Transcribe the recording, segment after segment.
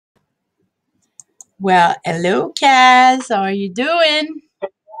Well, hello, Caz. How are you doing?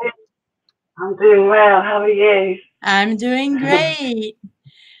 I'm doing well. How are you? I'm doing great.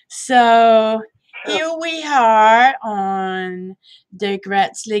 So, here we are on the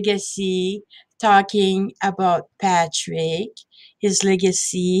Garratt's legacy, talking about Patrick, his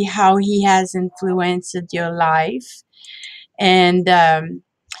legacy, how he has influenced your life. And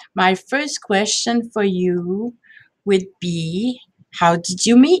my first question for you would be, how did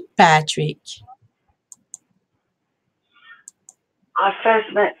you meet Patrick? I first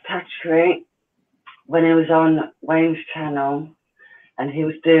met Patrick when he was on Wayne's channel and he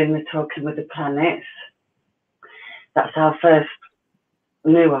was doing the Talking with the Planets. That's how I first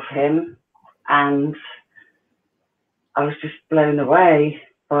knew of him, and I was just blown away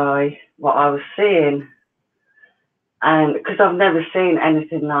by what I was seeing. And because I've never seen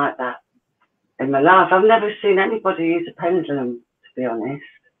anything like that in my life, I've never seen anybody use a pendulum, to be honest.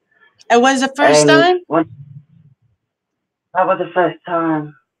 It was the first And time? that was the first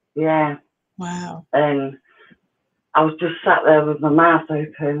time, yeah. Wow. And I was just sat there with my mouth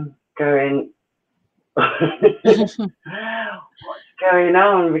open, going, what's going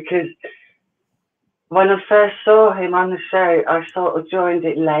on? Because when I first saw him on the show, I sort of joined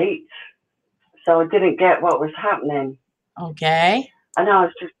it late, so I didn't get what was happening. Okay. And I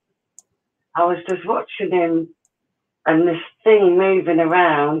was just watching him and this thing moving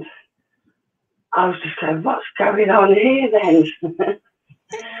around. I was just going, what's going on here then?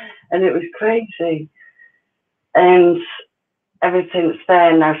 And it was crazy. And ever since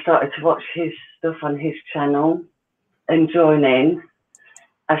then, I started to watch his stuff on his channel and join in,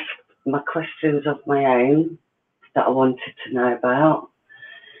 ask my questions of my own that I wanted to know about.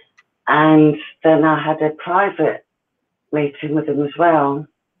 And then I had a private meeting with him as well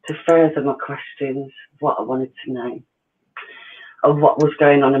to further my questions, what I wanted to know, and what was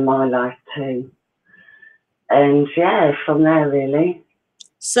going on in my life too. And yeah, from there really.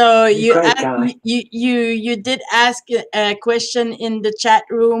 So He's a you great ask, guy. you did ask a question in the chat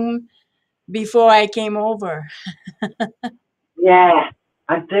room before I came over. Yeah,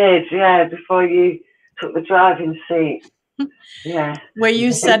 I did. Yeah, before you took the driving seat. Yeah. Were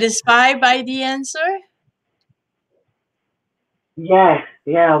you satisfied by the answer? Yeah,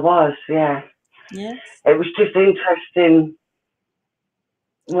 I was. Yeah, Yes. it was just interesting.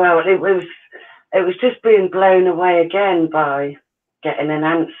 Well, it was just being blown away again by getting an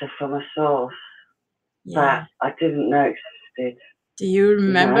answer from a source Yeah. that I didn't know existed. Do you You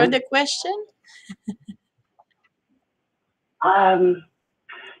remember know, the question?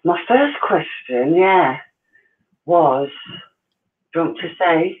 my first question, yeah, was, do you want to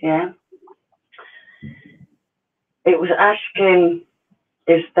say, yeah, it was asking,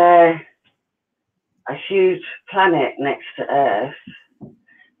 is there a huge planet next to Earth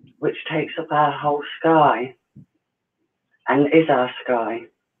which takes up our whole sky and is our sky?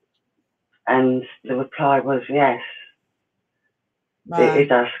 And the reply was yes, it Wow.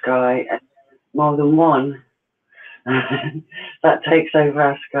 is our sky, and more than one that takes over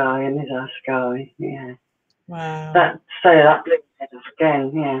our sky and is our sky. Yeah, Wow. that blew my head off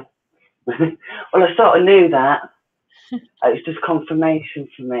again. Yeah. Well, I sort of knew that. It was just confirmation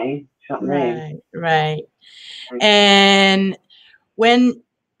for me. You know what I mean? Right. Right. And when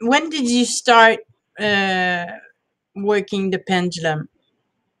when did you start uh, working the pendulum?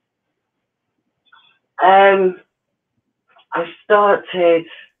 Um, I started.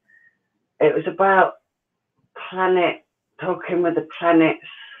 It was about talking with the planets.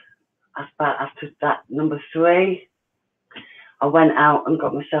 About after that number 3, I went out and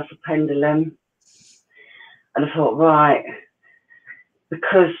got myself a pendulum, and I thought, right,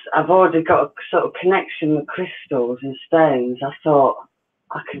 because I've already got a sort of connection with crystals and stones, I thought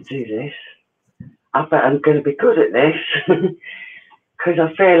I can do this. I bet I'm going to be good at this because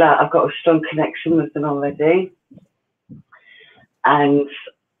I feel like I've got a strong connection with them already. And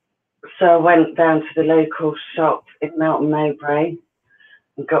so I went down to the local shop in Melton Mowbray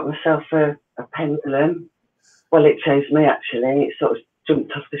and got myself a pendulum. Well, it chose me actually. It sort of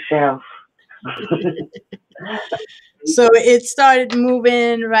jumped off the shelf. So it started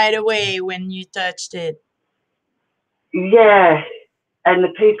moving right away when you touched it. Yeah, and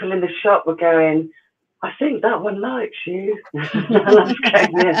the people in the shop were going, I think that one likes you. And I was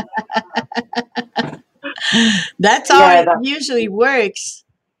going, yeah. That's how Yeah, it usually works,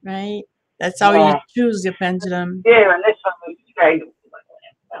 right? That's how you yeah. choose the pendulum. Yeah, and this one was going,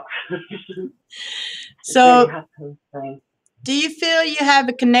 it's really So, happy. So. do you feel you have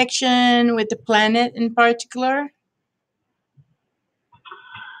a connection with the planet in particular?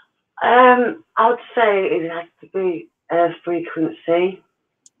 I would say it has to be Earth frequency.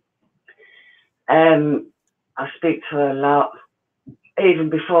 I speak to her a lot. Even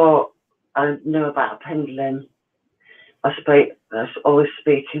before I knew about a pendulum, I was always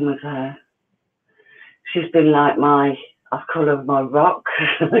speaking with her. She's been like I call her my rock.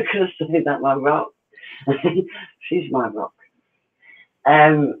 I could say that, my rock. She's my rock.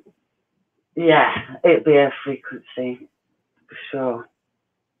 Yeah, it'd be a frequency for sure.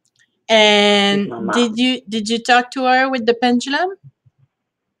 And did you talk to her with the pendulum?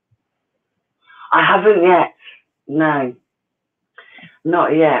 I haven't yet. No,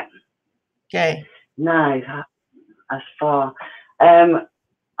 not yet. Okay. No, as far. I'm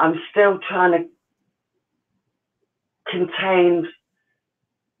still trying to contain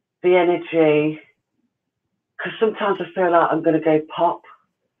the energy, because sometimes I feel like I'm going to go pop,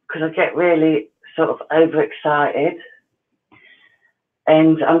 because I get really sort of overexcited,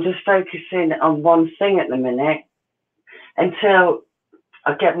 and I'm just focusing on one thing at the minute until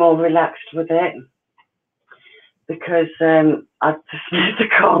I get more relaxed with it, because I just need to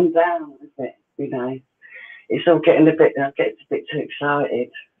calm down with it. You know, it's all getting I get a bit too excited,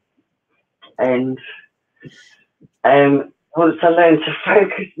 and once I learn to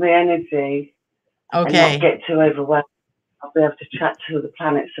focus my energy and not get too overwhelmed, I'll be able to chat to the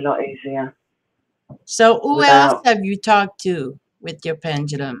planets a lot easier. So who else have you talked to with your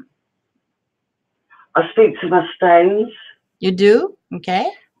pendulum? I speak to my stones. You do?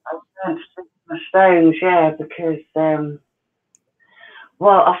 Okay. I speak to my stones, yeah, because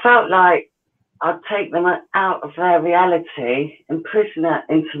well, I felt like I'd take them out of their reality and prison it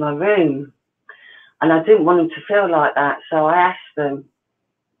into my room. And I didn't want them to feel like that, so I asked them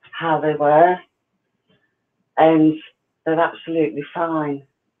how they were, and they're absolutely fine.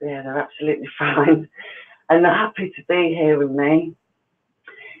 Yeah, they're absolutely fine. And they're happy to be here with me.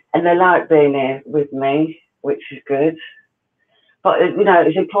 And they like being here with me, which is good. But, you know,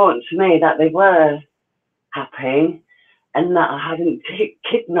 it's important to me that they were happy and that I hadn't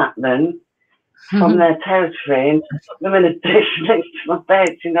kidnapped them from their territory and put them in a dish next to my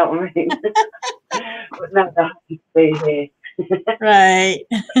bed, you know what I mean? But no, they're happy to be here. Right.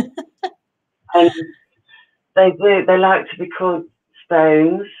 And they like to be called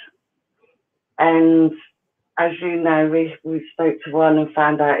stones. And as you know, we spoke to one and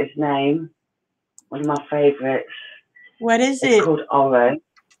found out his name, one of my favourites. What is it's it? Called Oro.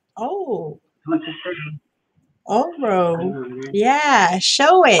 Oh. You want to see? Oro. Yeah,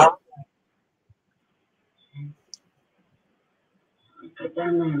 show it. Put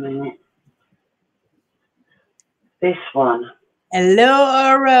down there a minute. This one.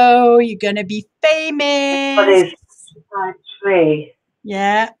 Hello, Oro. You're gonna be famous. What is my tree?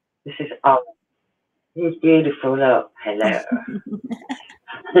 Yeah. This is Oro. He's beautiful. Look. Hello.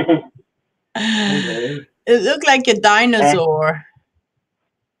 Hello. It looked like a dinosaur.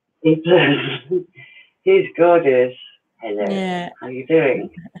 He does. He's gorgeous. Hello. Yeah. How you doing?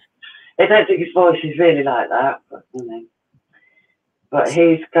 I don't think his voice is really like that, but you know. But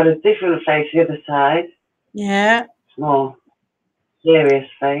he's got a different face the other side. Yeah. More serious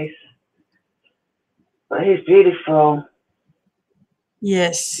face. But he's beautiful.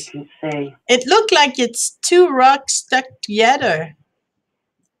 Yes. You can see. It looked like it's two rocks stuck together.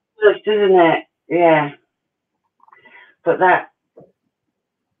 It does, doesn't it? Yeah. But that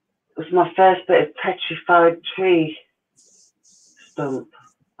was my first bit of petrified tree stump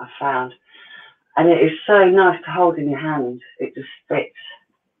I found. And it is so nice to hold in your hand. It just fits.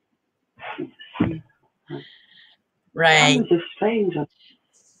 Right. That was strange.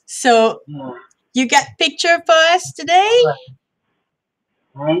 So you got picture for us today?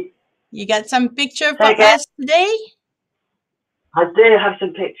 Hey? You got some picture for us today? I do have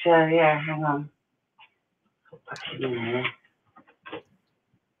some picture. Yeah, hang on. Put back in there.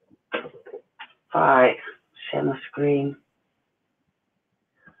 Right. Share my screen.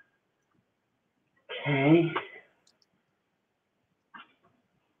 Okay.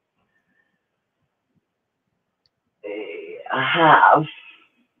 I have.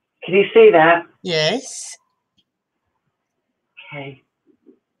 Can you see that? Yes. Okay.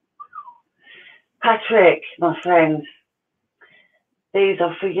 Patrick, my friend, these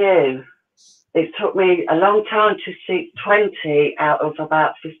are for you. It took me a long time to see 20 out of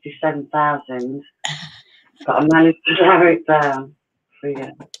about 57,000, but I managed to narrow it down for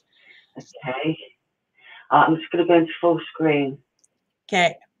you. Okay. I'm just going to go into full screen.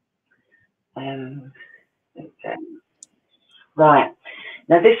 Okay. Okay. Right.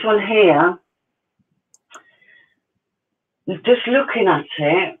 Now this one here, just looking at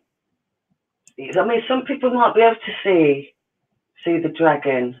it, I mean, some people might be able to see the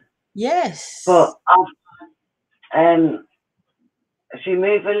dragon. Yes. But as you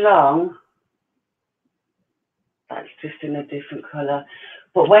move along, that's just in a different colour.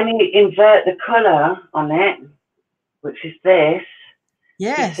 But when you invert the colour on it, which is this, you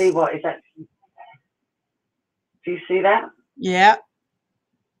Yes. see what is actually. Do you see that? Yeah.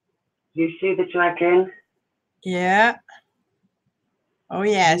 Do you see the dragon? Yeah. Oh, Do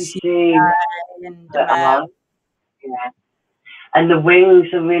you yes. see And the the mouth. eye? Yeah. And the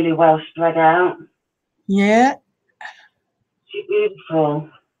wings are really well spread out. Yeah. She's beautiful.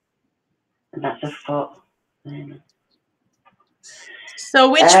 And that's a foot. So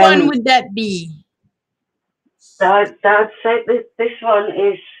which one would that be? I'd say this one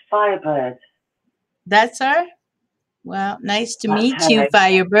is Firebird. That's her? Well, nice to That's meet you, her.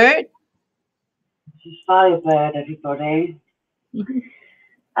 Firebird. She's Firebird, everybody. Mhm.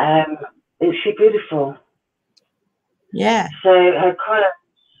 Is she beautiful? Yeah. So her colour,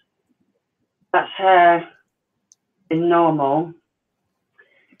 that's her in normal.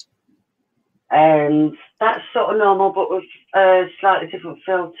 And that's sort of normal, but with a slightly different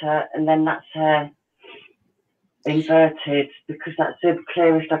filter. And then that's her inverted, because that's the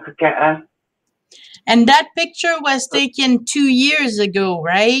clearest I could get her. And that picture was taken 2 years ago,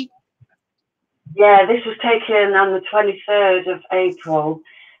 right? Yeah, this was taken on the 23rd of April,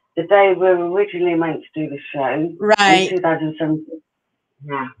 the day we were originally meant to do the show. Right. In 2017.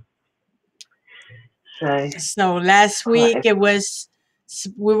 Yeah. So last week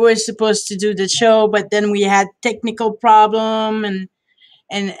we were supposed to do the show, but then we had technical problem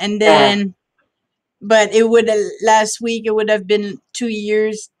and then but it would last week it would have been 2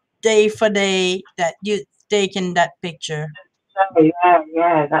 years day for day that you taken that picture.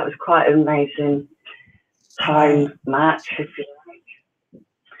 Yeah, that was quite an amazing time match, if you like.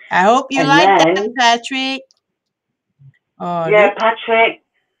 I hope you And like that, then, Patrick. Oh, yeah, look. Patrick,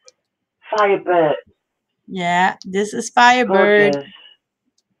 Firebird, Yeah, this is Firebird. gorgeous.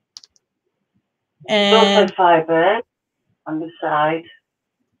 There's also And Firebird on the side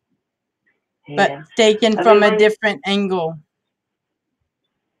but here. taken I from mean, a different angle.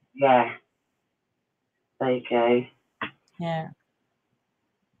 yeah, there you go. Yeah.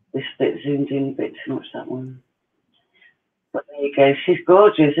 This bit zoomed in a bit too much, that one. But there you go. She's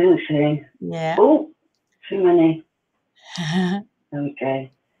gorgeous, isn't she? Yeah. Oh, too many. There we go.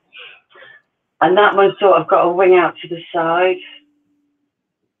 And that one's sort of got a wing out to the side.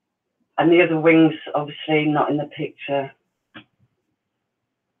 And the other wing's obviously not in the picture.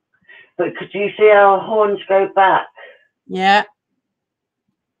 But could you see how her horns go back? Yeah.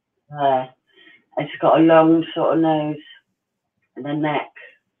 There. And she's got a long sort of nose and a neck.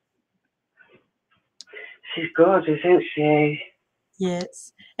 She's gorgeous, isn't she?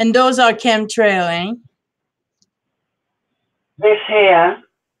 Yes. And those are chemtrailing. This here,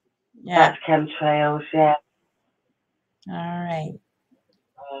 Yeah. that's chemtrails, yeah. All right.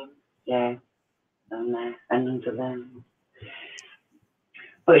 Yeah, down there and under them.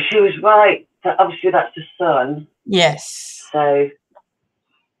 But she was right. Obviously, that's the sun. Yes. So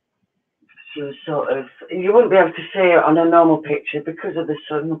she was sort of, you wouldn't be able to see it on a normal picture because of the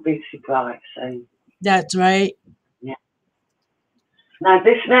sun would be too bright. So That's right. yeah. Now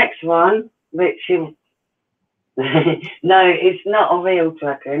this next one, which you, no, it's not a real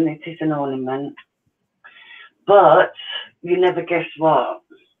dragon. It is an ornament. But you never guess what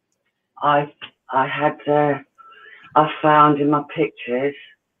I found in my pictures.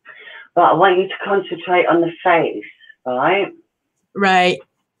 But I want you to concentrate on the face, right? Right.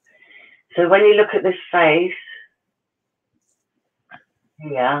 So when you look at this face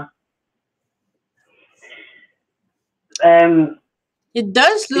here, It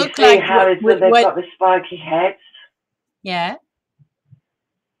does you look see like how they've got the spiky heads. Yeah.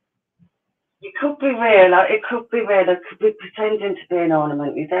 It could be real. It could be real. It could be pretending to be an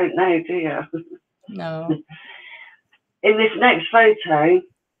ornament. You don't know, do you? No. In this next photo,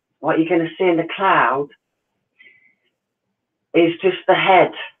 what you're going to see in the cloud is just the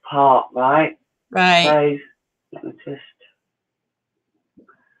head part, right? Right. So let me just.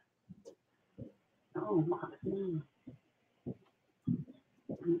 Oh,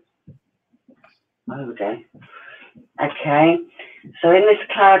 there we go. Okay. So in this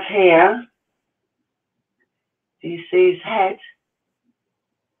cloud here, do you see his head?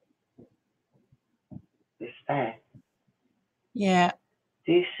 It's there. Yeah.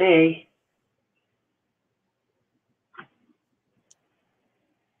 Do you see?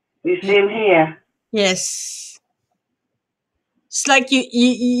 Do you see him here? Yes. It's like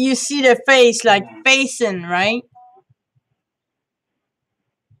you see the face like facing, right?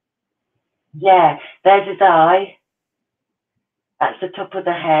 Yeah, there's his eye. That's the top of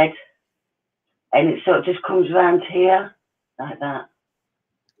the head. And it sort of just comes around here, like that.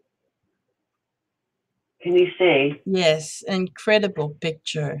 Can you see? Yes, incredible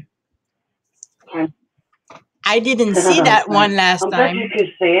picture. Can- I didn't see that one last I'm glad you time. can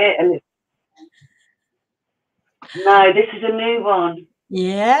see it. And no, this is a new one.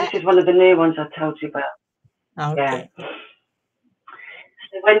 Yeah. This is one of the new ones I told you about. Yeah. Okay. So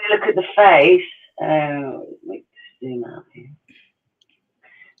when you look at the face, let me zoom out here.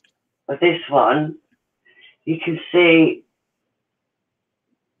 But this one, you can see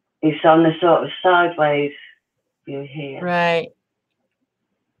it's on the sort of sideways view here. Right.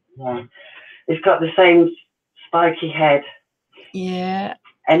 Yeah. It's got the same spiky head. Yeah.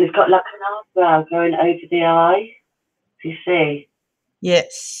 And it's got like an eyebrow going over the eye. Do you see?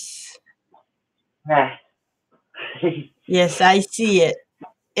 Yes. Yeah. Yes, I see it.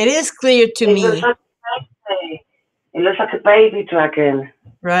 It is clear to It looks me. like a baby. It looks like a baby dragon.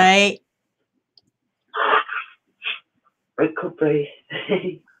 Right. It could be.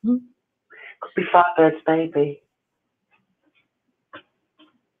 Hmm. Could be Firebird's baby.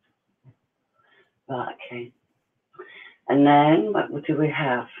 Right, okay. And then what do we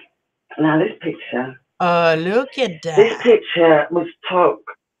have? Now this picture. Oh, look at This that. picture was took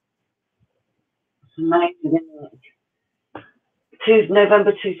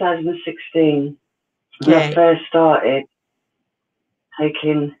November 2016 when I Okay. first started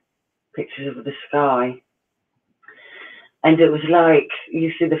taking pictures of the sky. And it was like,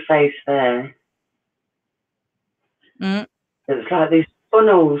 you see the face there. Mm. It was like these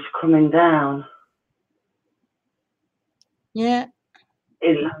funnels coming down. Yeah.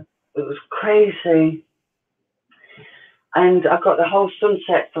 It was crazy. And I got the whole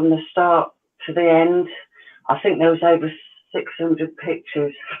sunset from the start to the end. I think there was over 600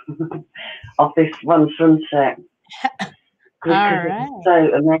 pictures of this one sunset. All Because right. it's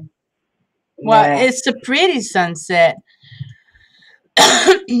so amazing. Well, Yeah. it's a pretty sunset.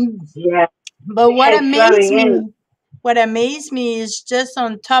 Yeah. But It came flowing in. what amazed me is just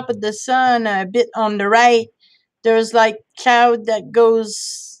on top of the sun, a bit on the right, there's like cloud that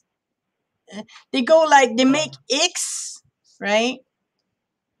goes, they go like, they make X, right?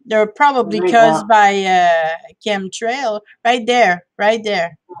 They're probably Make caused what? by chemtrail. Right there, right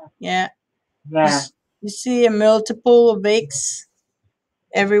there. Yeah. Yeah. You see a multiple of X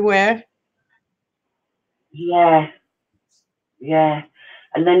everywhere. Yeah. Yeah.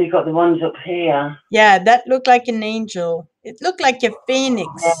 And then you've got the ones up here. Yeah, that looked like an angel. It looked like a Yeah. phoenix.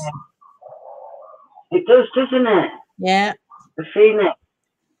 It does, doesn't it? Yeah. The phoenix.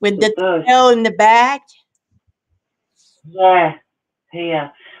 With It the does. tail in the back. Yeah.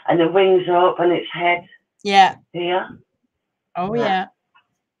 Here. And the wings up and its head Yeah. here. Oh, Yeah. yeah.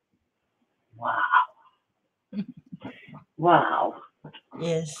 Wow. Wow.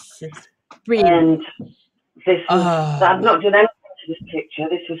 Yes, it's pretty. And this was, Oh, I've not done anything to this picture.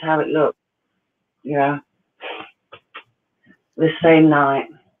 This was how it looked. Yeah. The same night.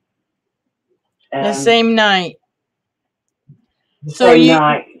 the same night. The So same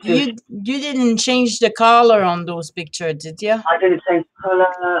night. Just, you didn't change the color on those pictures, did you? I didn't change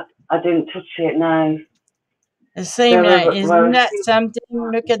colour. I didn't touch it, no. The same There night. were Isn't a that few, something?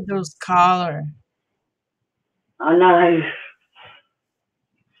 Look at those color. I know.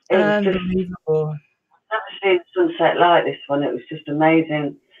 It was just, Unbelievable. I've never seen a sunset like this one. It was just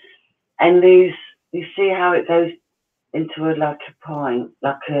amazing. And these, you see how it goes into like a point,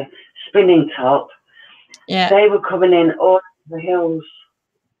 like a spinning top. Yeah. They were coming in all over the hills.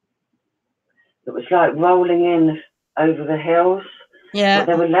 It was like rolling in over the hills. Yeah. But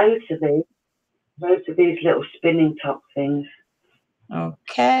there were loads of these little spinning top things.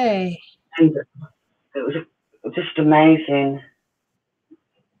 Okay. And it was just amazing.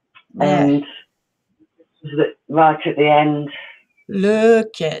 Yeah. And right at the end,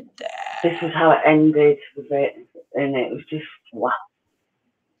 Look at that. this was how it ended with it. And it was just, wow.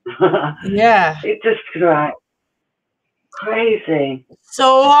 Yeah. It just like crazy.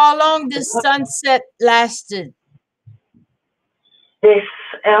 So how long this sunset lasted? This,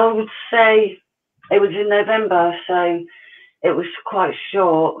 I would say, it was in November, so it was quite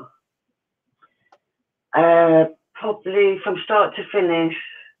short. Probably from start to finish,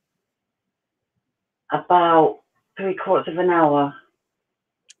 about 3/4 of an hour,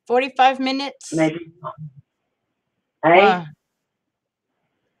 45 minutes? maybe. Wow. Eh?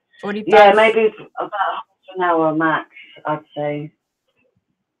 45. Yeah, maybe about half an hour max, I'd say,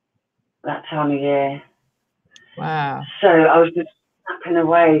 that time of year. Wow. So I was just snapping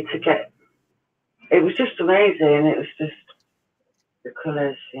away to get, it was just amazing. It was just the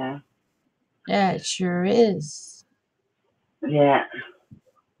colours, yeah. Yeah, it sure is. Yeah.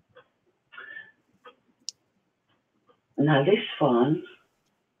 Now this one,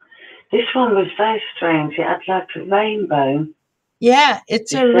 This one was very strange. It had like a rainbow. Yeah,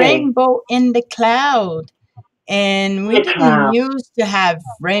 it's You a see? rainbow in the cloud. And we The didn't cloud. used to have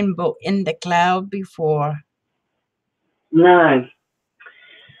rainbow in the cloud before. No.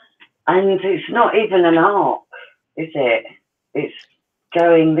 And it's not even an arc, is it? It's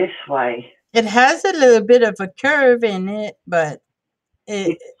going this way. It has a little bit of a curve in it, but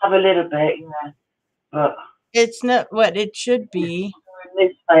It have a little bit, yeah. But it's not what it should be.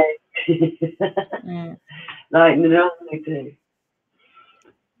 this way. Yeah. Like they normally do.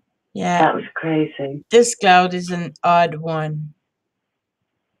 Yeah, That was crazy. this cloud is an odd one.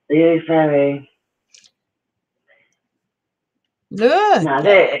 It is very. Look Now at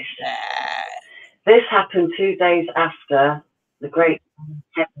this that. happened 2 days after the Great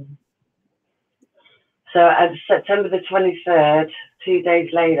Heaven. So at September the 23rd, 2 days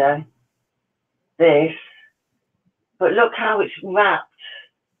later, this. But look how it's wrapped.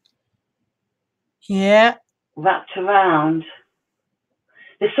 Yeah. Wrapped around.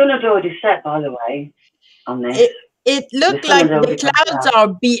 The sun had already set, by the way, on this. It looked The sun like had the already gone clouds down.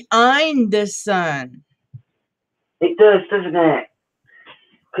 are behind the sun. It does, doesn't it?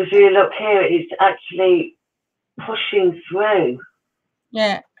 Because you look here, it's actually pushing through.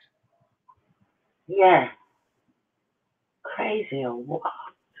 Yeah. Yeah. Crazy or what?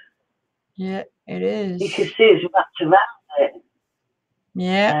 Yeah, it is. You can see it's wrapped around it.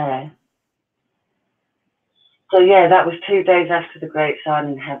 Yeah. There. So yeah, that was 2 days after the Great Sign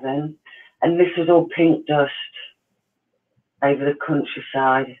in Heaven, and this was all pink dust over the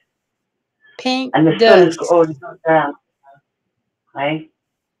countryside. Pink And the sun has dust. already gone down. Okay?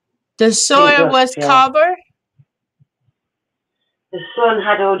 The soil dust, was yeah. covered? The sun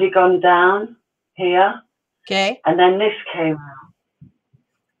had already gone down here. Okay. And then this came out.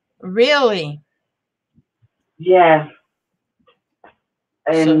 Really? Yeah.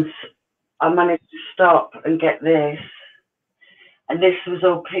 And So, I managed to stop and get this. And this was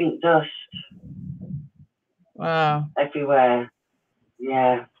all pink dust. wow. Everywhere.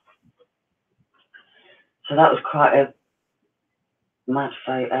 Yeah. So that was quite a mad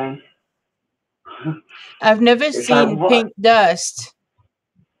photo. I've never It's seen like, what? pink dust.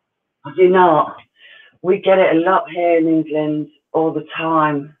 Do you not? We get it a lot here in England all the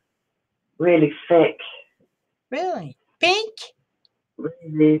time. Really thick. Really? Pink?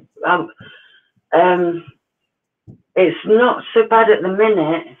 Really. It's not so bad at the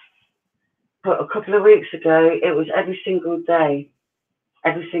minute, but a couple of weeks ago, it was every single day,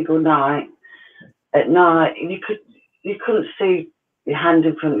 every single night. At night, you couldn't see your hand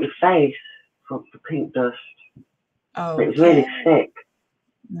in front of your face for pink dust. Okay. It was really thick.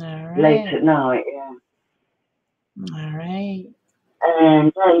 All right. Late at night, yeah. All right.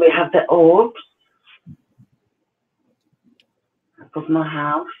 And then we have the orbs above my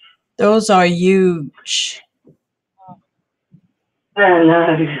house. Those are huge. Oh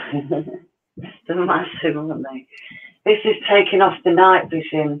no, they're massive, aren't they? This is taken off the night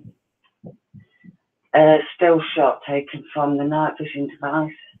vision still shot taken from the night vision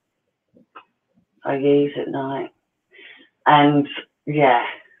device I use at night. And yeah,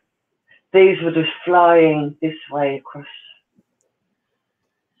 these were just flying this way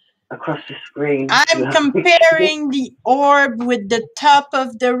across the screen. I'm comparing the orb with the top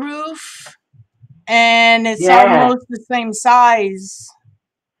of the roof, and it's almost the same size.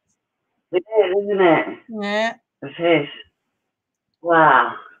 It is, isn't it? Yeah. It is.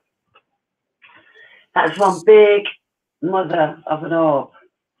 Wow. That's one big mother of an orb.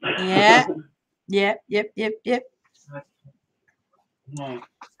 Yeah. Yep. Yeah.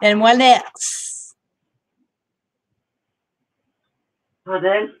 And what else?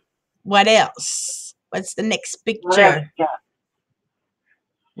 Pardon? What else? What's the next picture? What else you got?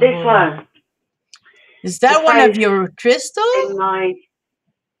 This one. Is that one of your crystals? In my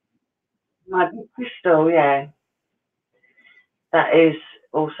crystal, yeah. That is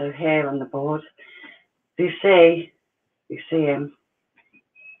also here on the board. Do you see? You see him?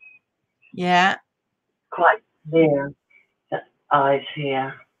 Yeah. Quite clear. The eyes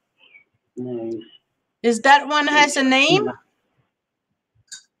here. Nose. Is that one has a name?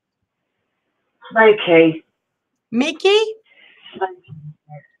 Smoky. Mickey? Smoky.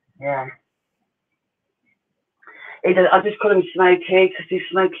 Yeah. I just call him Smoky because he's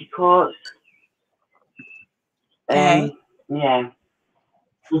smoky quartz. Okay. Yeah.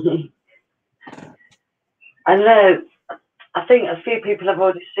 I know. I think a few people have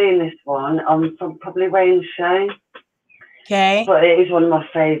already seen this one on probably Wayne's show. Okay. But it is one of my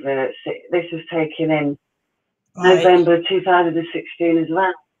favourites. This was taken in November 2016 as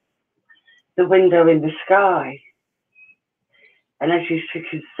well. The window in the sky. And as you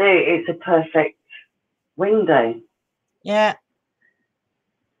can see, it's a perfect window. Yeah.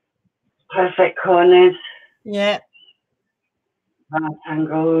 Perfect corners. Yeah. Right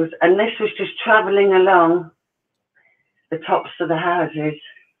angles. And this was just travelling along the tops of the houses.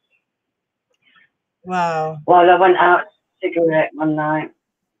 Wow. While I went out to cigarette one night,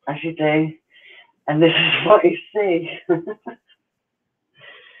 as you do. And this is what you see.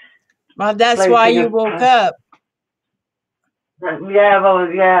 Well, that's why Floating you woke up. Yeah, well,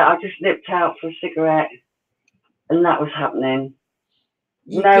 yeah, I just nipped out for a cigarette. And that was happening.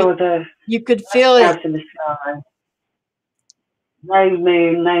 You You could feel it. out in the sky. No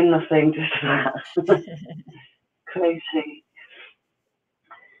moon, no nothing, just that. Crazy.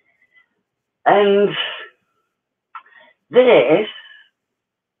 And this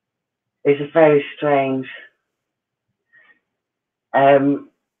is a very strange,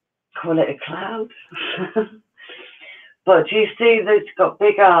 call it a cloud. But do you see that it's got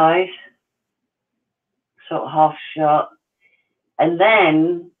big eyes, sort of half shut, and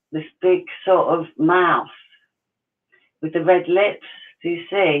then this big sort of mouth with the red lips, do you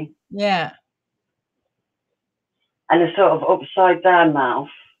see? Yeah. And a sort of upside down mouth.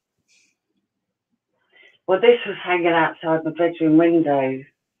 Well, this was hanging outside my bedroom window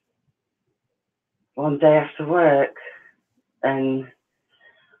one day after work, and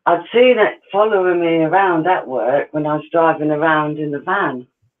I'd seen it following me around at work when I was driving around in the van.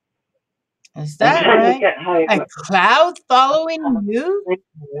 Is that right? Get home, a cloud following you? It's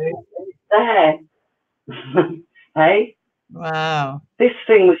there. Hey? Wow. This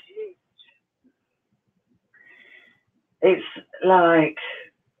thing was huge. It's like,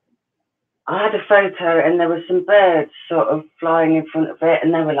 I had a photo and there were some birds sort of flying in front of it,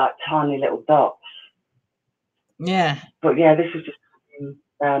 and they were like tiny little dots. Yeah. But yeah, this was just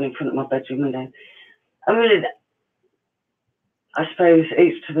down in front of my bedroom window. I mean, I suppose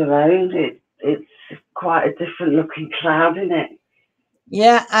each to their own. It's quite a different looking cloud, isn't it?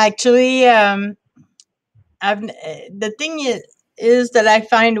 Yeah, actually, the thing is that I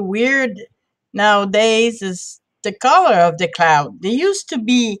find weird nowadays is the color of the cloud. They used to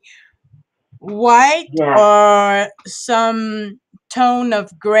be white or some tone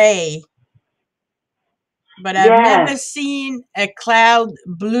of gray, but I've never seen a cloud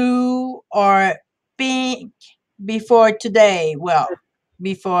blue or pink before today. Well,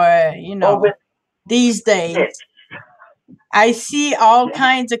 before, these days. I see all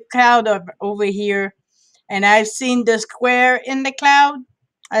kinds of cloud over here, and I've seen the square in the cloud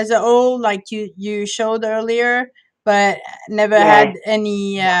as a whole, like you showed earlier, but never had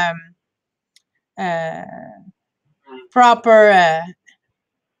any proper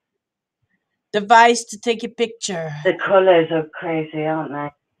device to take a picture. The colors are crazy, aren't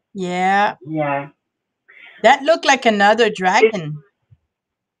they? Yeah. Yeah. That looked like another dragon.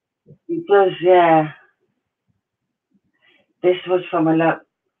 It does, yeah. This was from I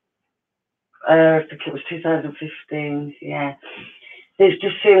think it was 2015, yeah. It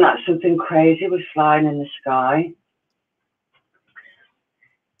just seemed like something crazy was flying in the sky.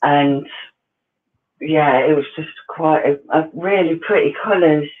 And yeah, it was just quite a really pretty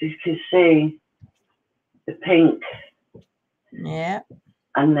colours. You can see the pink. Yeah.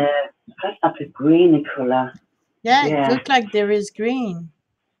 And that's like a greeny colour. Yeah, it looked like there is green.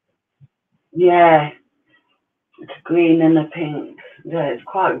 Yeah. It's green and a pink. Yeah, it's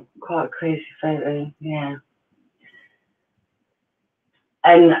quite a crazy photo, yeah.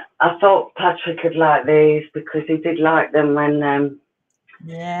 And I thought Patrick would like these because he did like them when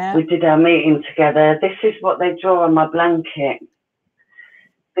we did our meeting together. This is what they draw on my blanket.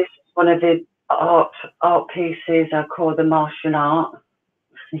 This is one of the art pieces I call the Martian art.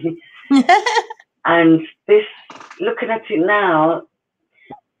 And this, looking at it now,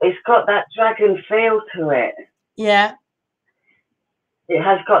 it's got that dragon feel to it. Yeah. It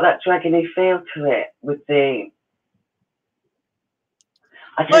has got that dragony feel to it with the...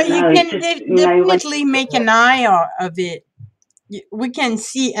 Well, you can definitely make an eye of it. We can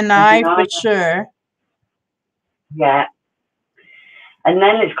see an eye for sure. Yeah. And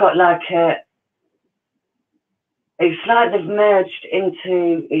then it's got like it's like they've merged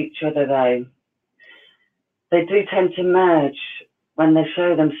into each other though. They do tend to merge when they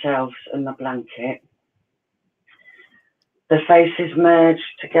show themselves in the blanket. The faces merge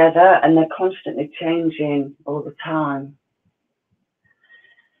together and they're constantly changing all the time.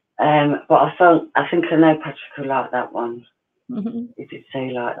 But I think I know Patrick will like that one. He did say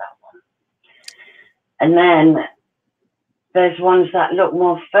he liked that one. And then there's ones that look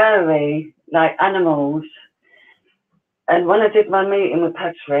more furry, like animals. And when I did my meeting with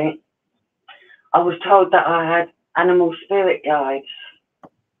Patrick, I was told that I had animal spirit guides,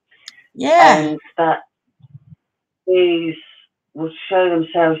 Yeah. and that these will show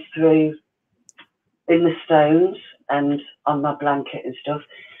themselves through in the stones and on my blanket and stuff.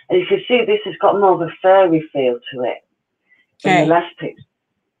 And you can see this has got more of a furry feel to it than the Okay. last picture.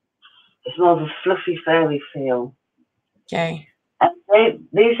 It's more of a fluffy furry feel. Okay. And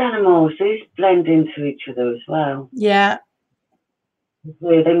these animals, these blend into each other as well. Yeah.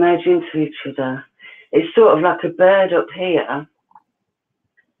 They merge into each other. It's sort of like a bird up here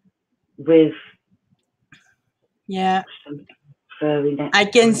with some furry neck. I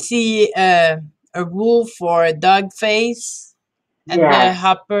can see a wolf or a dog face and the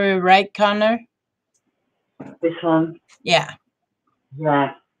upper right corner. This one? Yeah.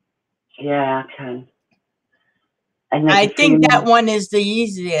 Yeah. Yeah, I can. And I think that one is the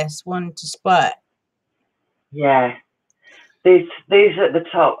easiest one to spot. Yeah. These at the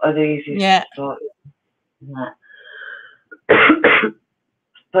top are the easiest to spot. Yeah.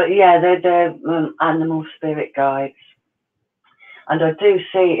 But yeah, they're animal spirit guides. And I do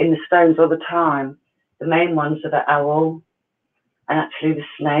see in the stones all the time, the main ones are the owl and actually the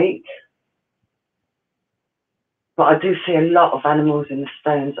snake. But I do see a lot of animals in the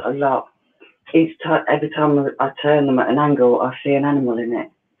stones, a lot. Every time I turn them at an angle, I see an animal in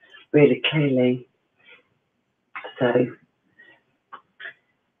it, really clearly. So,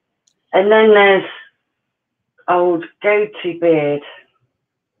 and then there's old goatee beard.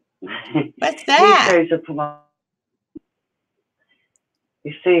 What's that? He shows up on my.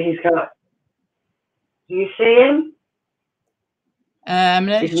 You see, he's got. Do you see him? I'm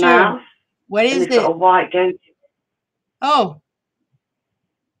not his sure. Mouth, what is and he's got a white goatee. Oh.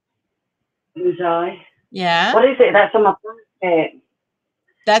 In his eye. Yeah. What is it? That's on my blanket.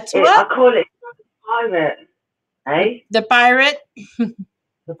 That's what? I call it pirate. Eh? The pirate?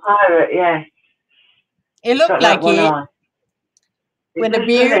 The pirate, yeah. It looked like it. With a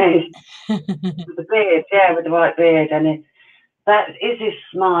beard? With the beard, yeah, with the white beard. And that is his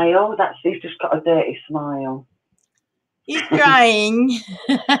smile. He's just got a dirty smile. He's trying. He's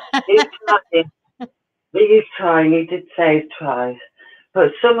trying. He is trying. He did say he tries.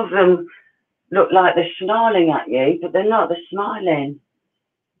 But some of them look like they're snarling at you, but they're not. They're smiling.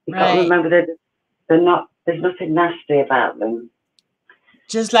 You've got to remember they're not. There's nothing nasty about them.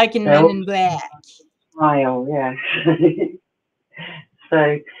 Just like in Men in Black. Smile, yeah.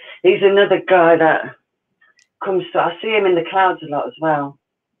 So he's another guy that comes to. I see him in the clouds a lot as well.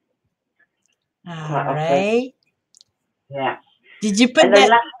 All right. Yeah. Did you put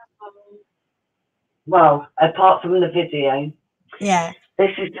that? Well, apart from the video. Yeah.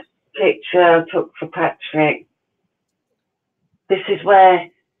 This is the picture I took for Patrick. This is where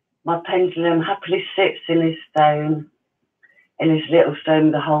my pendulum happily sits in his stone, in his little stone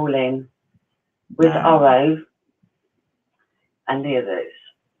with a hole in, with Oro and the others.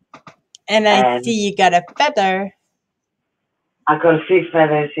 And I see you got a feather. I got a few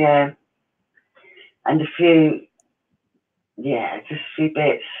feathers, yeah. And a few, just a few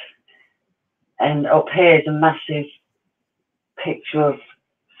bits. And up here is a massive picture of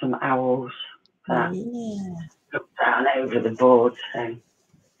some owls that look down over the board.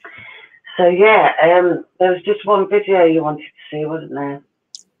 So yeah, there was just one video you wanted to see, wasn't there?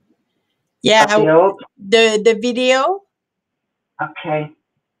 Yeah, the video. Okay,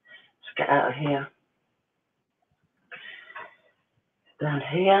 let's get out of here. Down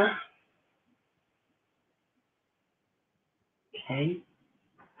here. Okay.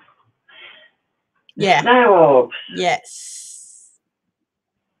 Yeah. Snow orbs. Yes.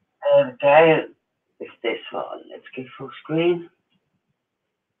 There we go. It's this one. Let's go full screen.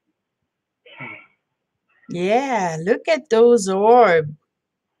 Okay. Yeah, look at those orbs.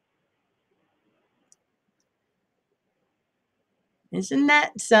 Isn't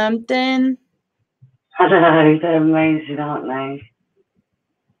that something? I know, they're amazing, aren't they?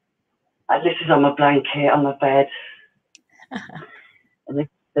 This is on my blanket, on my bed. And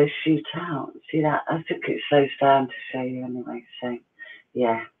they shoot out. See that? I think it slows down to show you anyway. So,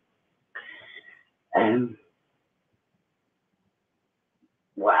 yeah.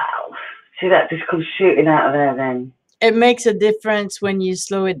 Wow. See that just comes shooting out of there then? It makes a difference when you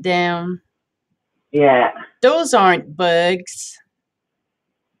slow it down. Yeah. Those aren't bugs.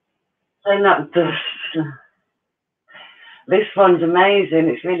 They're not dust. This one's amazing.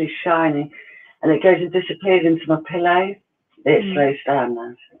 It's really shiny. And it goes and disappears into my pillow. It slows down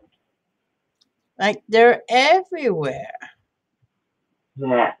now. Like they're everywhere.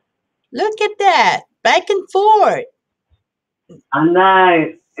 Yeah. Look at that. Back and forth. I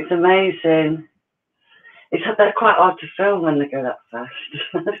know. It's amazing. They're quite hard to film when they go that fast.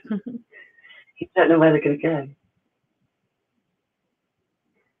 You don't know where they're going to go.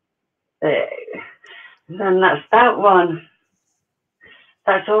 Then that's that one.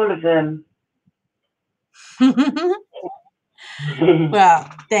 That's all of them. Well,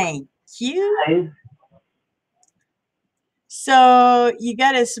 thank you. So you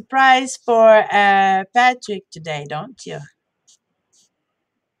got a surprise for Patrick today, don't you?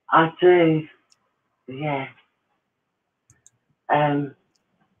 I do. Yeah.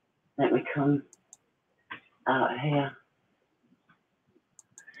 Let me come out here.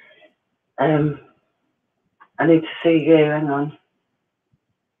 I need to see you. Hang on.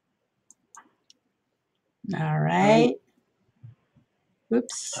 All right.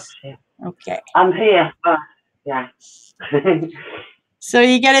 Oops. Okay. I'm here. Oh, yeah. So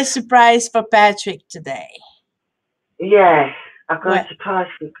you got a surprise for Patrick today. Yeah. I've got What? a surprise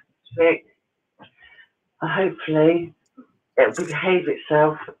for Patrick. Hopefully it'll behave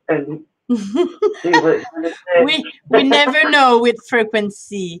itself and do what it's going to do. we never know with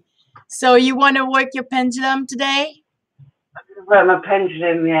frequency. So you want to work your pendulum today? Work my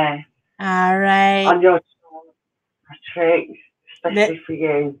pendulum, yeah. All right. On your Patrick, especially for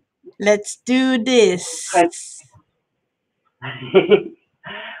you. Let's do this. Right,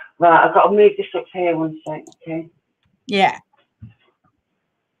 I've got to move this up here one sec, okay? Yeah.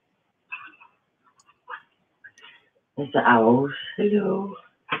 There's the owls. Hello.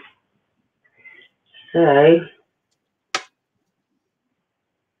 So,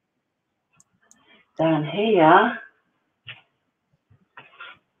 down here.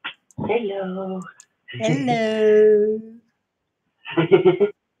 Hello. Hello.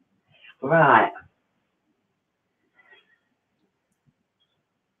 Right.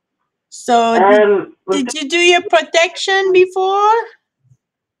 So did you do your protection before?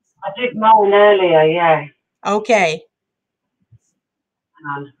 I did mine earlier, yeah. Okay.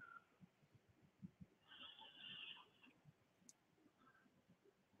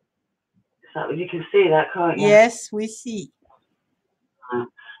 So you can see that, can't you? Yes, we see.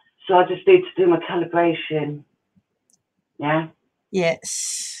 So I just need to do my calibration. Yeah?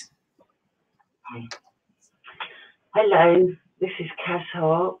 Yes. Hello, this is Caz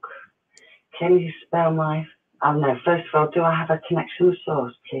Hawke. Can you spell my... Oh no, first of all, do I have a connection with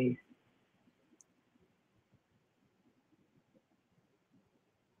source, please?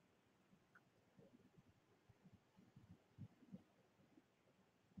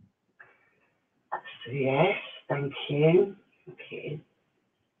 That's yes, thank you. Okay.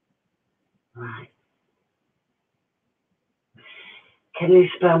 Right. Can you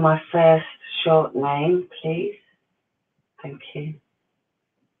spell my first short name, please? Thank you.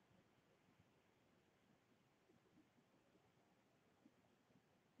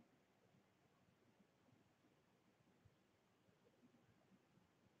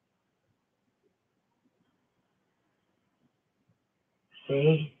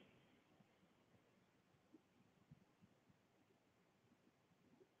 C.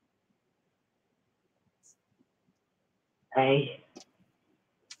 A.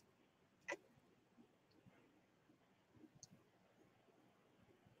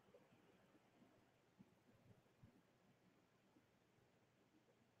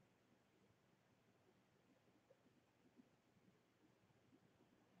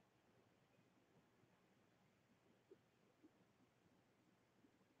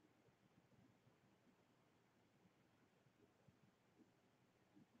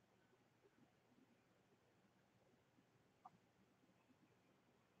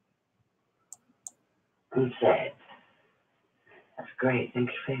 And Z. That's great, thank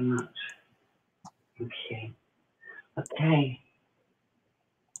you very much. Thank you. Okay.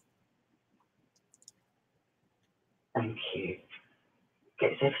 Thank you.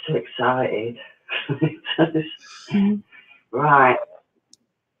 Gets ever so excited. Right.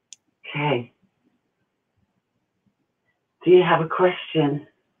 Okay. Do you have a question?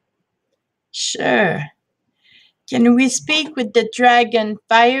 Sure. Can we speak with the dragon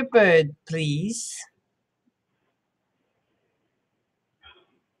firebird, please?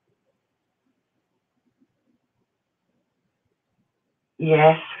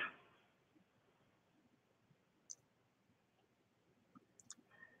 Yes.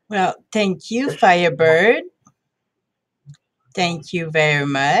 Well, thank you, Firebird. Thank you very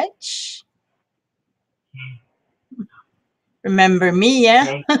much. Remember me,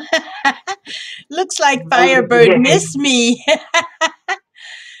 yeah? Okay. Looks like Firebird missed me.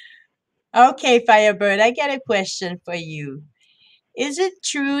 Okay, Firebird, I got a question for you. Is it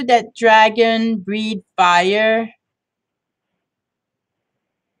true that dragon breathe fire?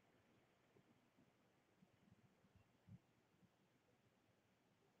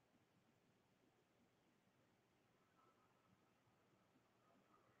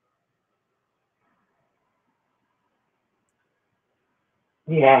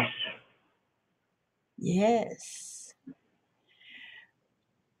 Yes. Yes.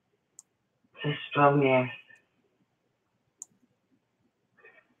 It's a strong yes.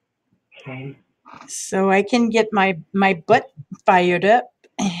 Okay. So I can get my butt fired up.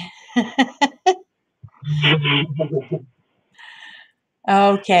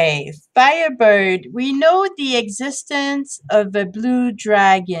 Okay, Firebird, we know the existence of a blue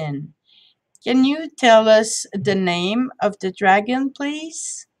dragon. Can you tell us the name of the dragon,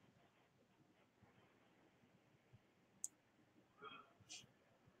 please?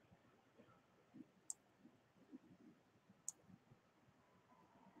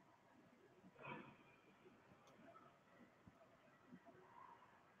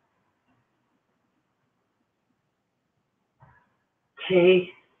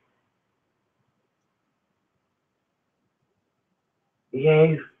 T.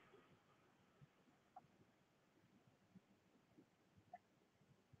 U.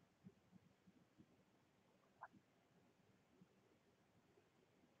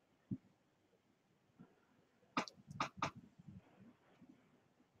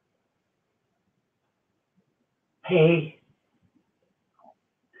 P.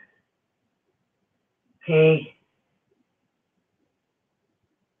 P.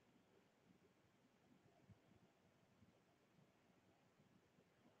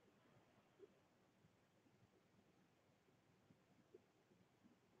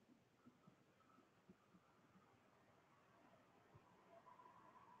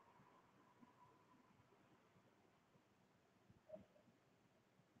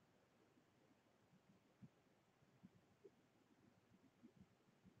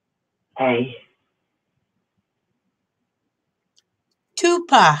 A.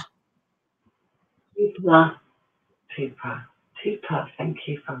 Tupa. Tupa. Tupa. Tupa. Thank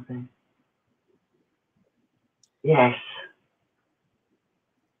you, Father. Yes.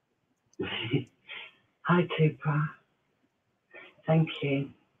 Hi, Tupa. Thank you.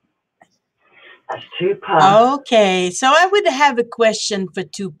 That's Tupa. Okay, so I would have a question for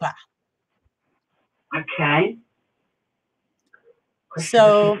Tupa. Okay. Question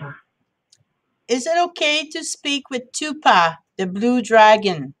for So, Tupa. is it okay to speak with Tupa, the blue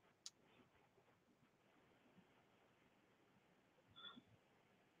dragon?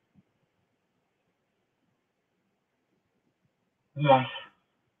 Yes.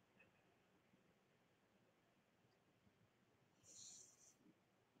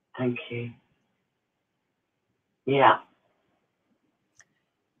 Thank you. Yeah.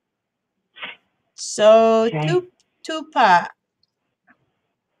 So, Okay. Tupa,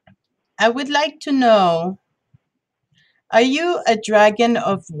 I would like to know, are you a dragon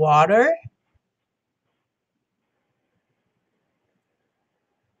of water?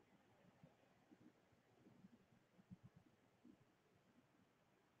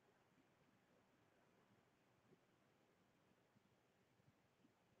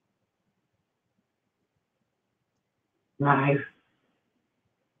 No.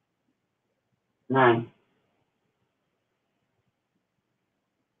 No.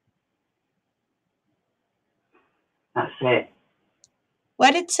 That's it.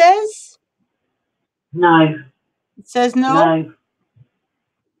 What it says? No. It says no? No.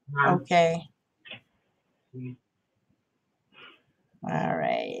 No. Okay, all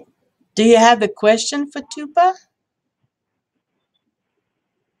right. Do you have a question for Tupa?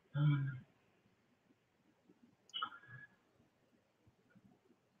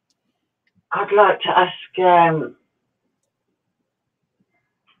 I'd like to ask,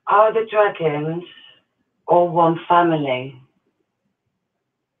 are the dragons all one family?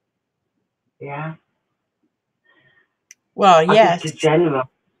 Yeah. Well, Or just a yes. general?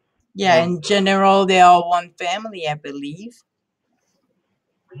 Yeah, Yeah. in general, they are one family, I believe.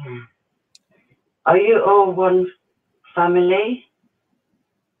 Yeah. Are you all one family?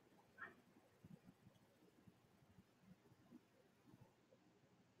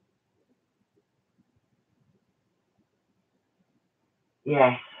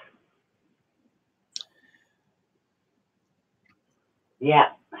 Yes. Yeah.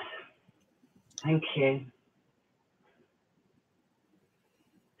 Thank you.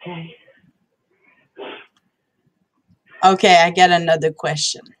 Okay. Okay, I got another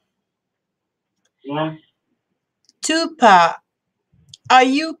question. Yeah. Tupa, are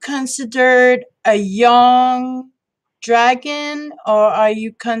you considered a young dragon or are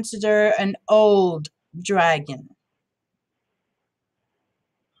you considered an old dragon?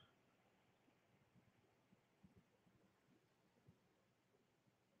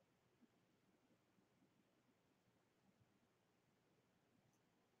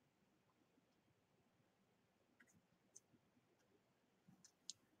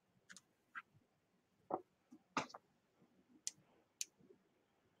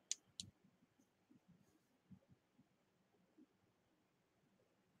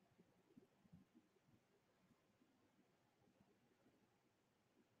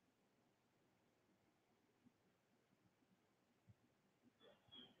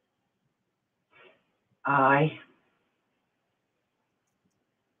 I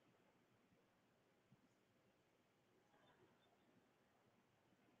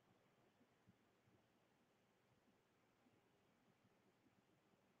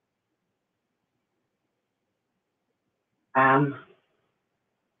am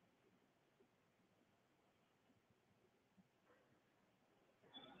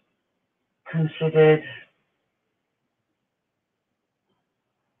considered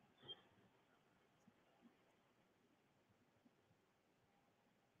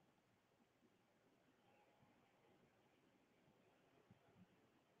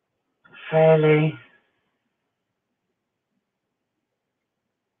fairly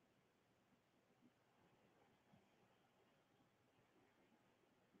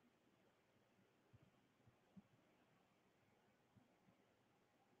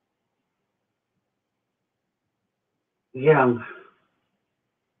young.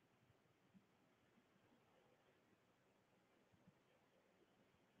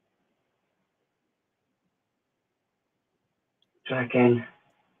 Dragon.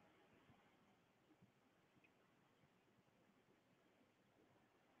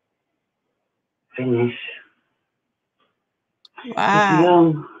 Finish. With Wow.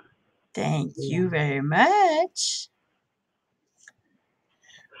 young. Thank you Yeah. very much.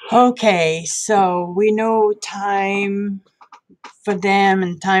 Okay, so we know time for them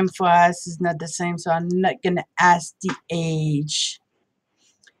and time for us is not the same, so I'm not going to ask the age.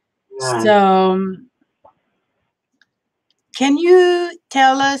 Right. So, can you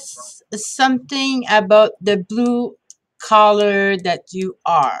tell us something about the blue collar that you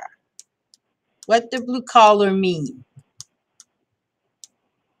are? What the blue collar mean?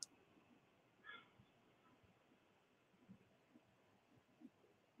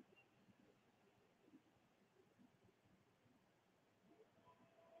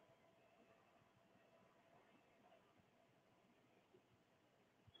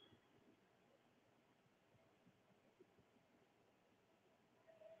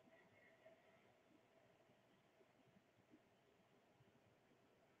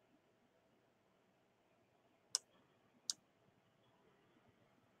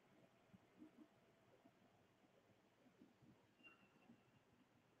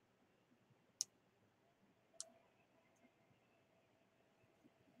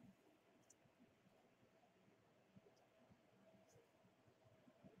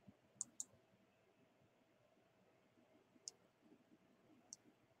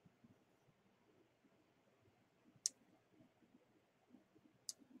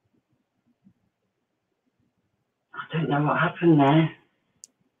 I don't know what happened there.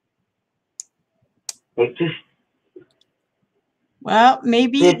 It just Well,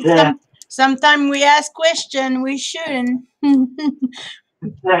 maybe did. sometime we ask question we shouldn't.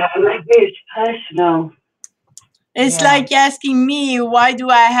 Maybe it's personal. It's Yeah. like asking me why do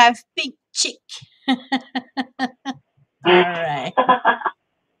I have pink cheek. All right.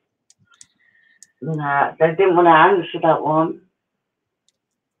 Nah, they didn't want to answer that one.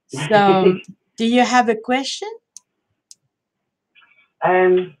 So, do you have a question?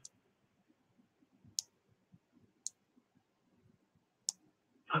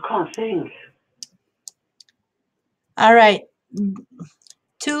 I can't think. All right.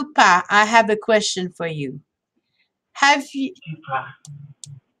 Tupa, I have a question for you. Have you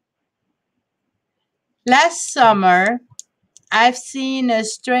last summer I've seen a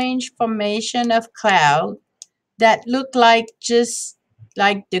strange formation of cloud that looked like just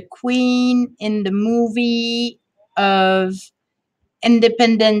like the queen in the movie of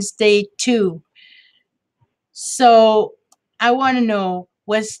Independence Day 2. So I want to know,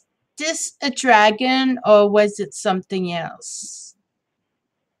 was this a dragon or was it something else?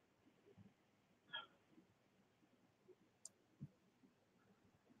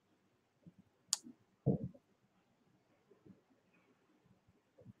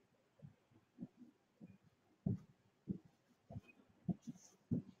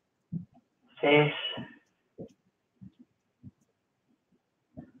 This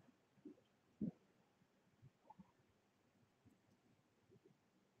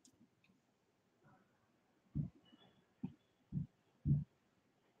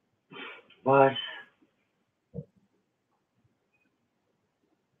was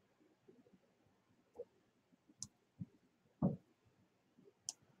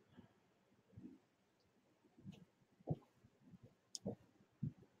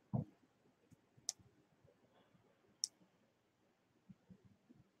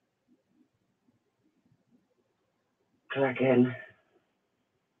dragon.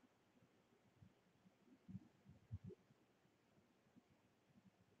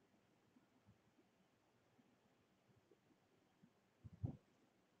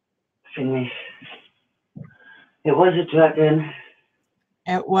 finish. It was a dragon.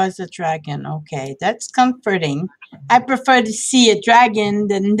 It was a dragon. Okay, that's comforting. I prefer to see a dragon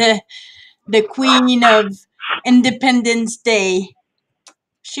than the Queen of Independence Day.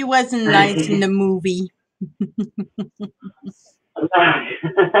 She wasn't nice in the movie.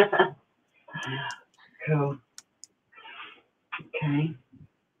 Cool. Okay.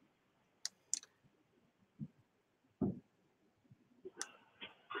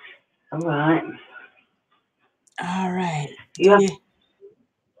 All right. All right. You have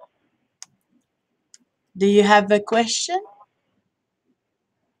Do you have a question?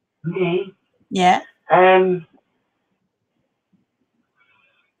 me. Yeah.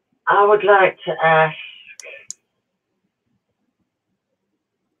 I would like to ask.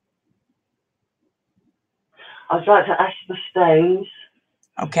 I'd like to ask the stones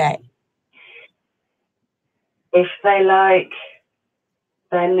Okay. if they like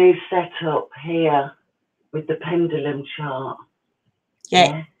their new setup here with the pendulum chart. Okay.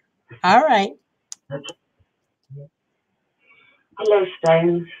 Yeah. All right. Okay. Hello,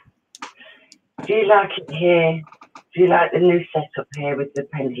 stones. Do you like it here? Do you like the new setup here with the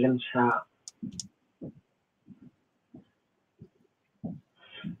pendulum chart?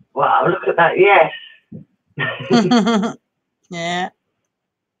 Wow, look at that. Yes. Yeah.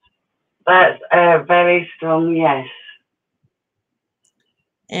 That's a very strong yes.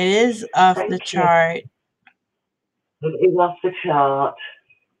 It is off Thank the you. chart. It is off the chart.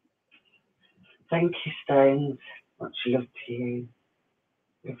 Thank you, stones. Much love to you.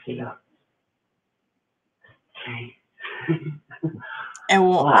 Lovely love. Okay. It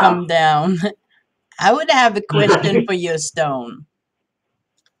won't Wow. come down. I would have a question for you, Stone.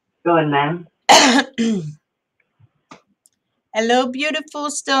 Go on then. Hello, beautiful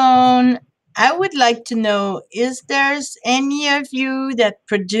Stone. I would like to know, is there's any of you that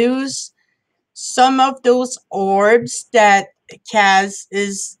produce some of those orbs that Caz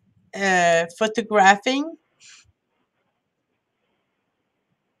is photographing?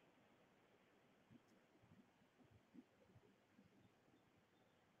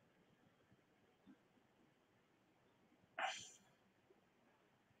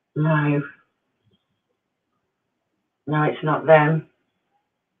 No. No, it's not them.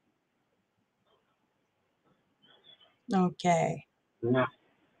 Okay. No.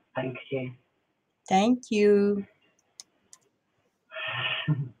 Thank you. Thank you.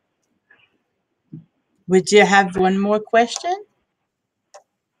 Would you have one more question?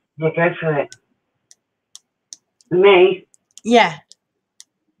 Yeah, go for it. Me? Yeah.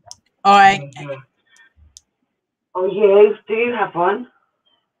 All right. Oh, you? Do you have one?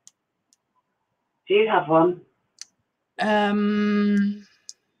 Do you have one? Um,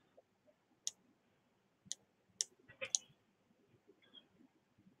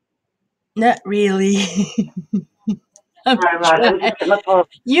 Not really. I'm No, right. Let me trying. just get my phone.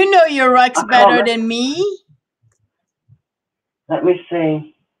 You know your rocks I can't. better than me. Let me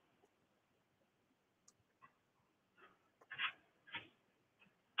see.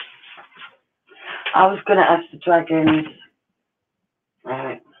 I was going to ask the dragons.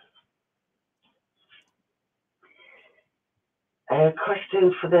 Right. A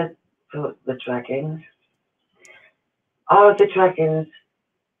question for the dragons. Are the dragons?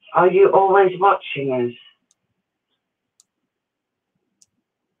 Are you always watching us?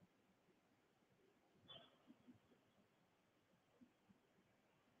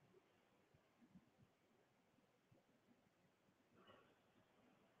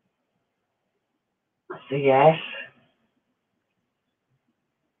 That's a yes.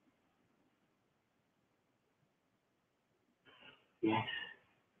 Yes.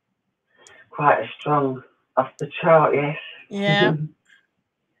 Quite a strong off the chart yes. Yeah.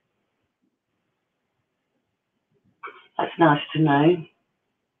 That's nice to know.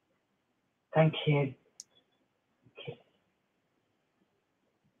 Thank you.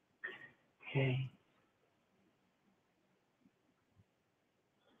 Okay.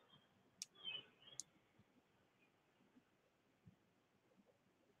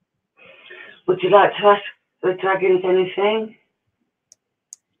 Would you like to ask the dragons anything?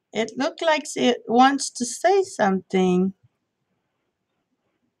 It looked like it wants to say something.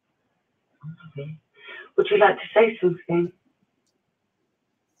 Would you like to say something?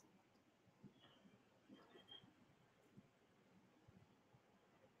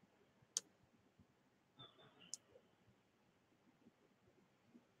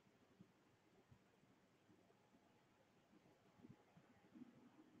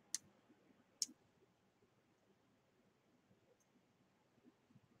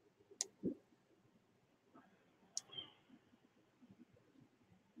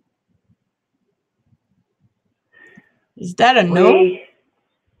 Is that a no? We.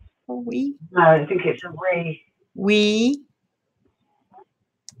 We. No, I think it's a we. We.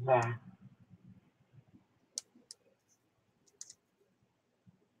 Yeah.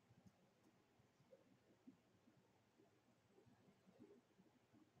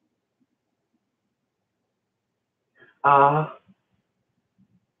 Are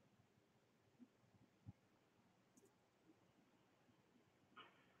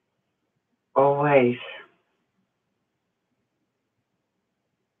always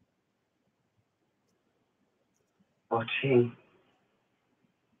watching.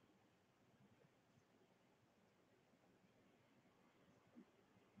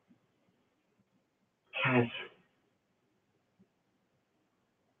 Caz.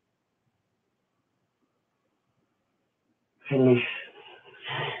 Finish.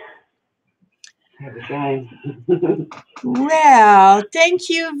 There we go. Well, thank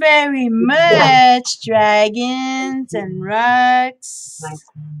you very much, dragons and rocks.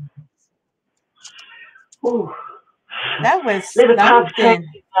 Ooh. That was Little pub something.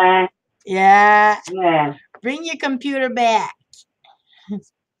 there. Yeah. Yeah. Bring your computer back.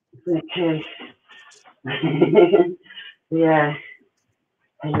 It is. Yeah.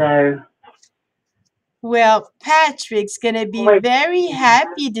 Hello. Well, Patrick's gonna be Wait. very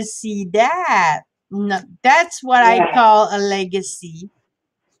happy to see that. No, that's what I Yeah. call a legacy.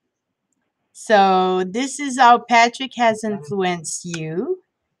 So this is how Patrick has influenced you.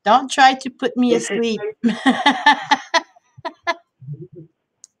 Don't try to put me This is. asleep.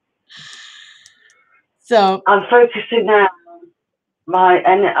 So I'm focusing now.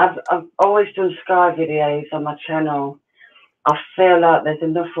 And I've always done sky videos on my channel. I feel like there's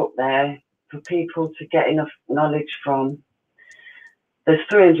enough up there for people to get enough knowledge from. There's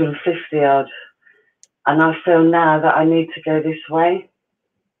 350 odd, and I feel now that I need to go this way,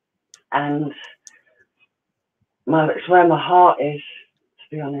 and it's where my heart is.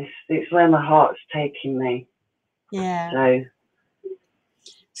 To be honest, it's where my heart's taking me. yeah. So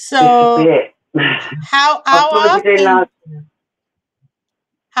this will be So it. how I'll how probably be doing often like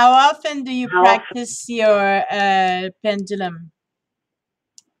how often do you how often? practice your pendulum?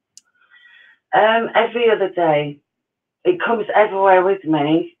 Every other day. It comes everywhere with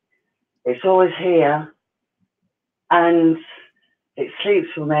me. It's always here, and it sleeps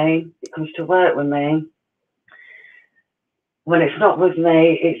with me. It comes to work with me. When it's not with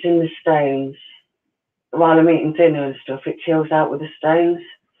me, it's in the stones. While I'm eating dinner and stuff, it chills out with the stones.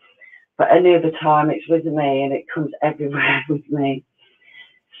 But any other time, it's with me, and it comes everywhere with me.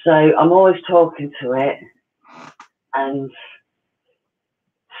 So I'm always talking to it, and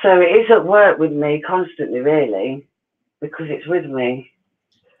so it is at work with me constantly, really, because it's with me.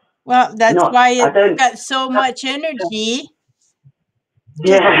 Well, that's Not, why I it's don't. got so much energy.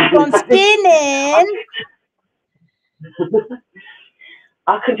 Just Yeah, keep on spinning.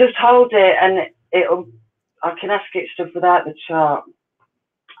 I can just hold it, and it'll. I can ask it stuff without the chart,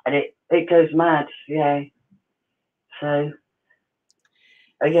 and it goes mad. Yeah. So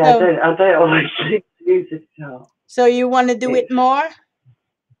yeah, So I don't always use the chart. so you want to do it It's. more?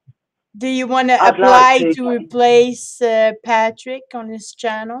 Do you want to I'd like apply to. to replace Patrick on his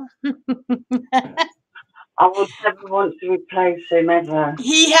channel? I would never want to replace him ever.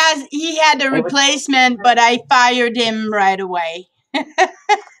 He had a It was. replacement, but I fired him right away.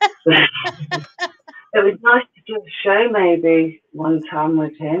 It was nice to do a show maybe one time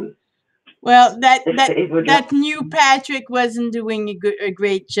with him. Well, that If that he would like. that new Patrick wasn't doing a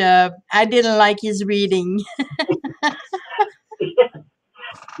great job. I didn't like his reading.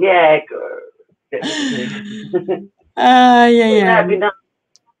 Yeah, good. Yeah, But no, yeah, be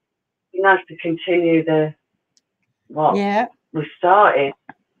nice to continue what yeah. we started.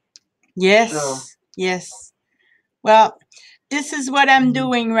 Sure. Yes, yes. Well, this is what I'm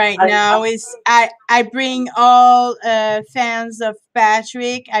doing right now. Is I bring all fans of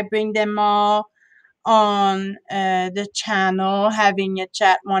Patrick. I bring them all on the channel, having a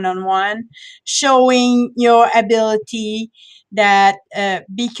chat one-on-one, showing your ability that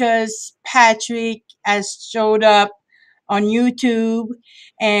because Patrick has showed up on YouTube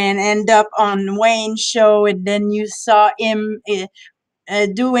and end up on Wayne's show, and then you saw him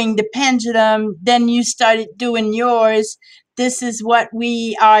doing the pendulum, then you started doing yours. This is what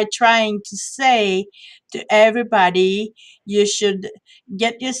we are trying to say to everybody. You should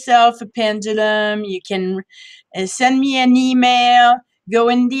get yourself a pendulum. You can send me an email. Go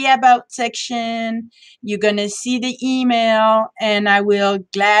in the about section. You're going to see the email, and I will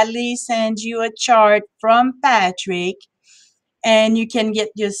gladly send you a chart from Patrick and you can get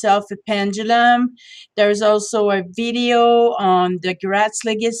yourself a pendulum. There's also a video on the Garratt's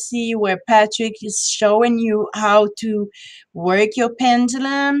Legacy where Patrick is showing you how to work your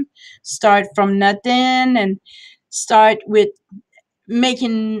pendulum. Start from nothing and start with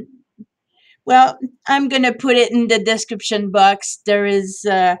making. Well, I'm gonna put it in the description box. There is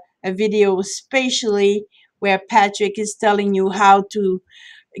a video spatially where Patrick is telling you how to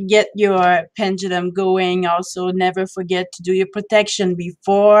get your pendulum going. Also, never forget to do your protection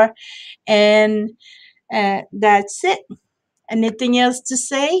before. And that's it. Anything else to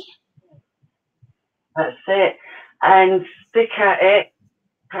say? That's it. And stick at it.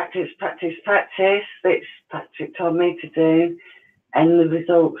 Practice, practice, practice. Which Patrick told me to do. And the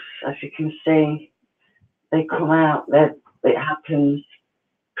results, as you can see, they come out. It happens.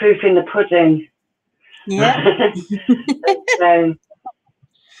 Proof in the pudding. Yeah. So,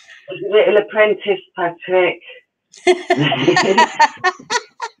 little apprentice, Patrick.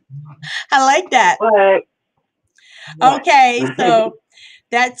 I like that. Work. Okay, so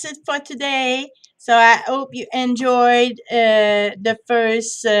that's it for today. So I hope you enjoyed the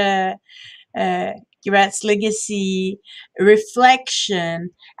first Garratt's Legacy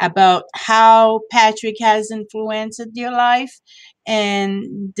reflection about how Patrick has influenced your life.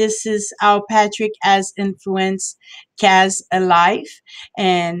 And this is how Patrick has influenced Caz life.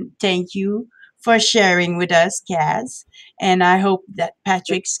 And thank you for sharing with us, Caz. And I hope that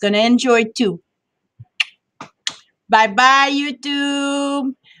Patrick's going to enjoy too. Bye bye,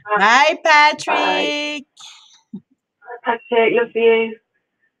 YouTube. Bye, Bye. Patrick. Patrick, love you.